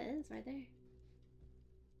 Oh yeah, it is right there.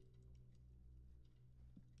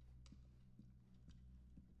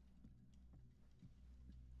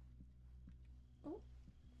 Oh.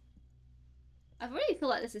 I really feel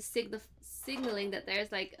like this is signaling that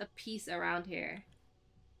there's like a piece around here.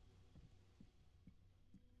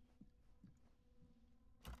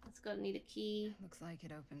 It's gonna need a key. Looks like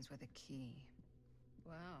it opens with a key.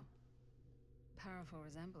 Wow. Powerful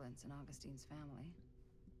resemblance in Augustine's family.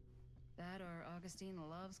 That or Augustine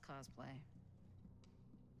loves cosplay.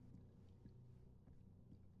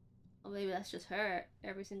 Or maybe that's just her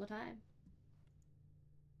every single time.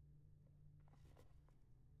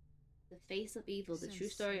 The Face of Evil, the true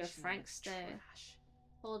story of Frank Stone. Trash.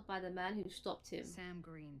 Told by the man who stopped him. Sam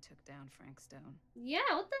Green took down Frank Stone. Yeah,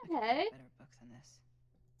 what I the could write heck? a better book than this.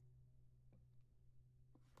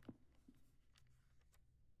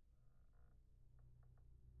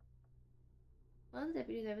 One of the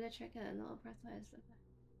deputies over there checking and not impressed by his slipper.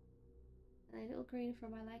 And a little green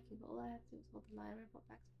for my liking, but all I had to do was hold the line and report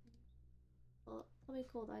back to the police. Well, Tommy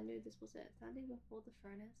called, I knew this was it. Standing before the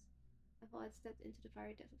furnace, I thought I'd stepped into the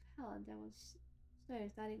fiery depths of hell, and there was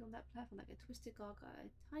Stone standing on that platform like a twisted gargoyle,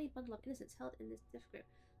 a tiny bundle of innocence held in this death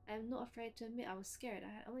grip. I am not afraid to admit I was scared.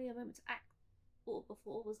 I had only a moment to act before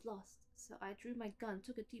all was lost. So I drew my gun,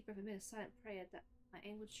 took a deep breath, and made a silent prayer that my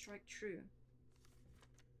aim would strike true.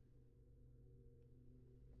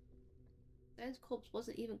 Stone's corpse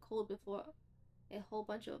wasn't even cold before a whole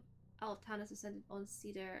bunch of out-of-towners descended on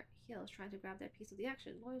Cedar Hills trying to grab their piece of the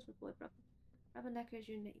action. Lawyers report Rubbernecker is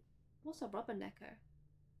your name. What's a rubbernecker?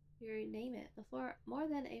 You name it. Before more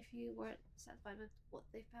than a few weren't satisfied with what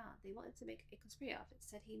they found. They wanted to make a conspiracy of it.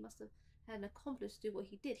 Said he must have had an accomplice to do what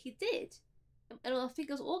he did. He did, and I think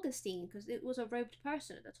it was Augustine because it was a robed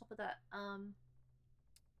person at the top of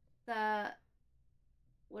that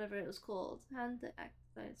whatever it was called. And I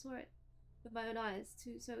saw it with my own eyes.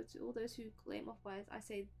 So to all those who claim otherwise, I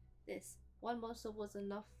say this: one monster was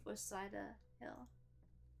enough for Cider Hill.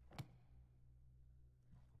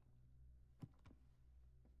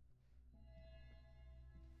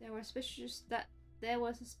 They were suspicious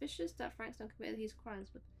that Frankstone committed these crimes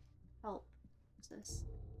with help. What's this?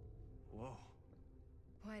 Whoa.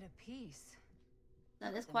 Quite a piece.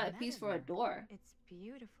 That is quite a piece for a door. It's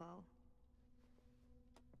beautiful.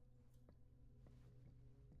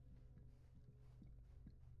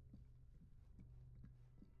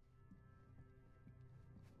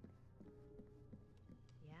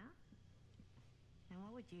 Yeah? And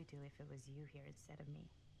what would you do if it was you here instead of me?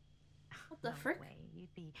 What the No frick? way.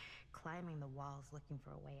 You'd be climbing the walls looking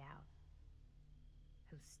for a way out.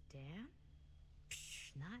 Who, Stan?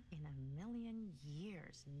 Psh, not in a million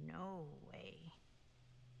years. No way.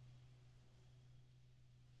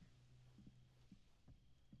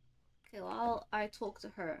 Okay, well, I talk to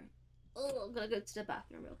her. Oh, I'm gonna go to the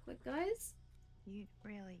bathroom real quick, guys. You'd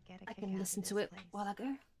really get a I kick can out listen of to this it place. while I go.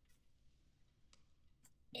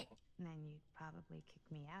 And then you'd probably kick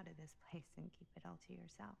me out of this place and keep it all to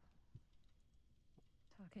yourself.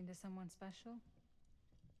 Talking to someone special?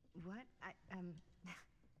 What?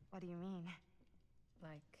 What do you mean?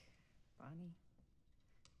 Like Bonnie,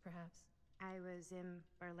 perhaps? I was in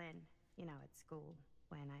Berlin, at school,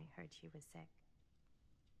 when I heard she was sick.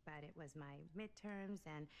 But it was my midterms,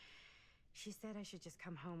 and she said I should just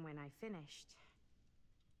come home when I finished.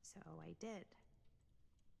 So I did.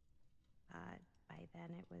 But by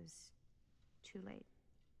then it was too late.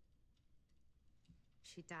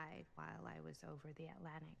 She died while I was over the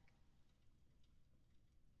Atlantic.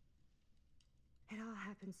 It all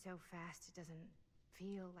happened so fast, it doesn't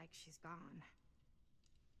feel like she's gone.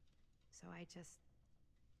 So I just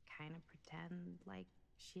kind of pretend like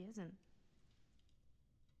she isn't.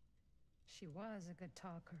 She was a good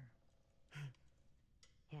talker.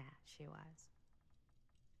 Yeah, she was.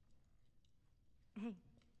 Hey,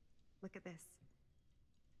 look at this.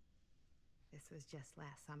 This was just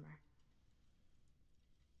last summer.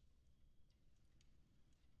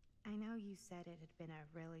 I know you said it had been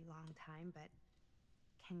a really long time, but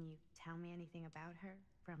can you tell me anything about her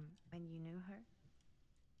from when you knew her?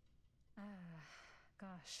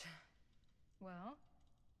 Gosh. Well,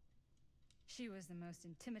 she was the most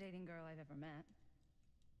intimidating girl I've ever met.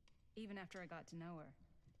 Even after I got to know her.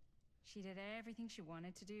 She did everything she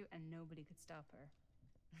wanted to do, and nobody could stop her.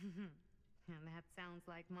 And that sounds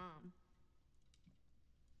like Mom.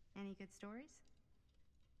 Any good stories?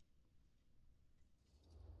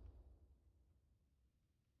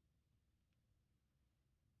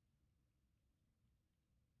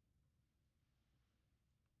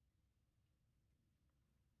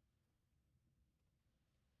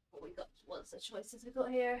 What we got? What's the choices we got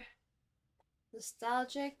here?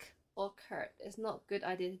 Nostalgic or Kurt? It's not good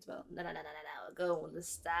idea to develop. No. Go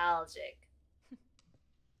nostalgic.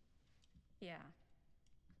 Yeah.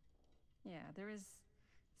 Yeah, there is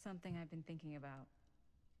something I've been thinking about.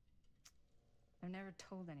 I've never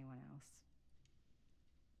told anyone else.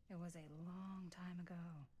 It was a long time ago.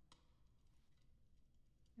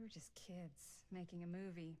 We were just kids making a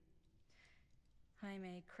movie.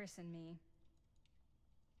 Jaime, Chris, and me.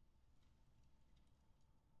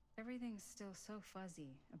 Everything's still so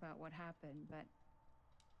fuzzy about what happened, but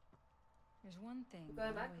there's one thing Going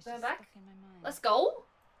that back, always going just back. stuck in my mind. Let's go.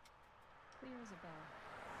 Clear as a bell.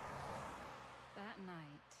 That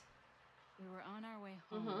night, we were on our way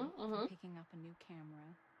home from picking up a new camera.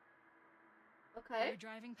 We Okay. were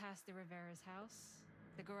driving past the Rivera's house.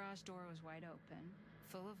 The garage door was wide open,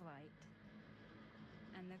 full of light.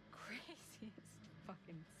 And the craziest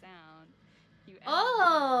fucking sound you ever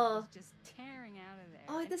heard was just tearing out of there.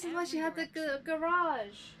 Oh, in this is why she every had the direction.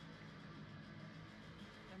 garage.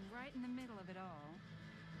 And right in the middle of it all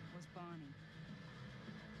was Bonnie.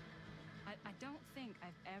 I don't think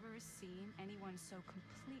I've ever seen anyone so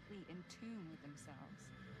completely in tune with themselves.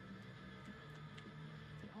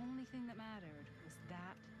 The only thing that mattered was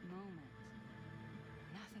that moment.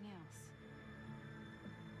 Nothing else.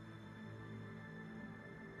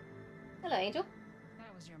 Hello, Angel.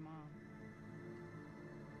 That was your mom.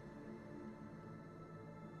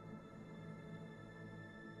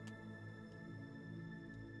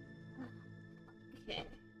 Okay.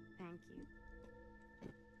 Thank you.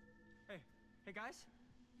 Hey guys,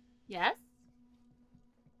 Yes.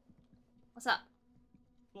 What's up?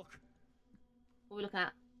 look. What are we looking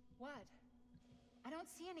at? What? I don't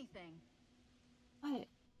see anything. What?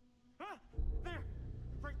 Ah! There!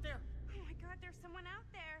 Right there! Oh my god, there's someone out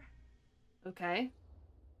there. Okay.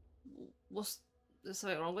 There's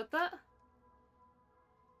something wrong with that?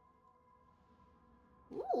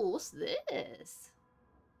 Ooh, what's this?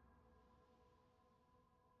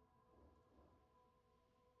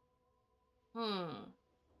 Hmm.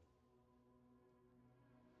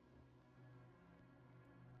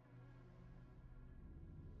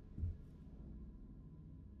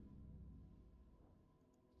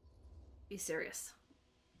 Be serious.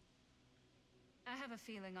 I have a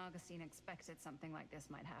feeling Augustine expected something like this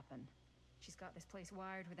might happen. She's got this place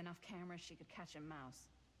wired with enough cameras she could catch a mouse.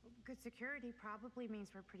 Good security probably means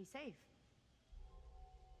we're pretty safe.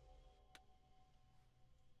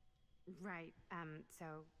 Right, so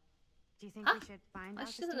do you think we should find I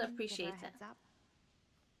Augustine? shouldn't Give her a appreciate it. heads up?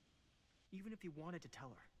 Even if you wanted to tell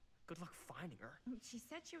her, good luck finding her. She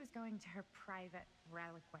said she was going to her private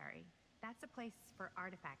reliquary. That's a place for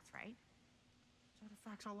artifacts, right? There's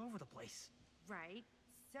artifacts all over the place. Right.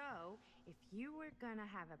 So, if you were gonna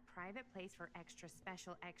have a private place for extra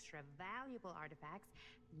special, extra valuable artifacts,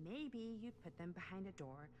 maybe you'd put them behind a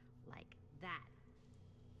door like that.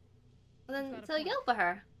 And then so yell for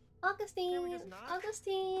her. Augustine! just knock?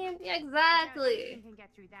 Augustine! Yeah, I doubt exactly! anything can get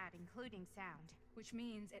through that, including sound. Which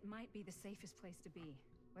means it might be the safest place to be,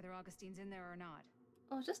 whether Augustine's in there or not.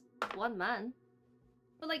 Oh, just one man.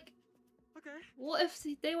 But like, Okay. what if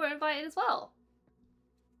they were invited as well?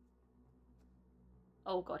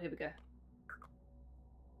 Oh god, here we go.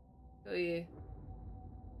 Who are you?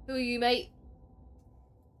 Who are you, mate?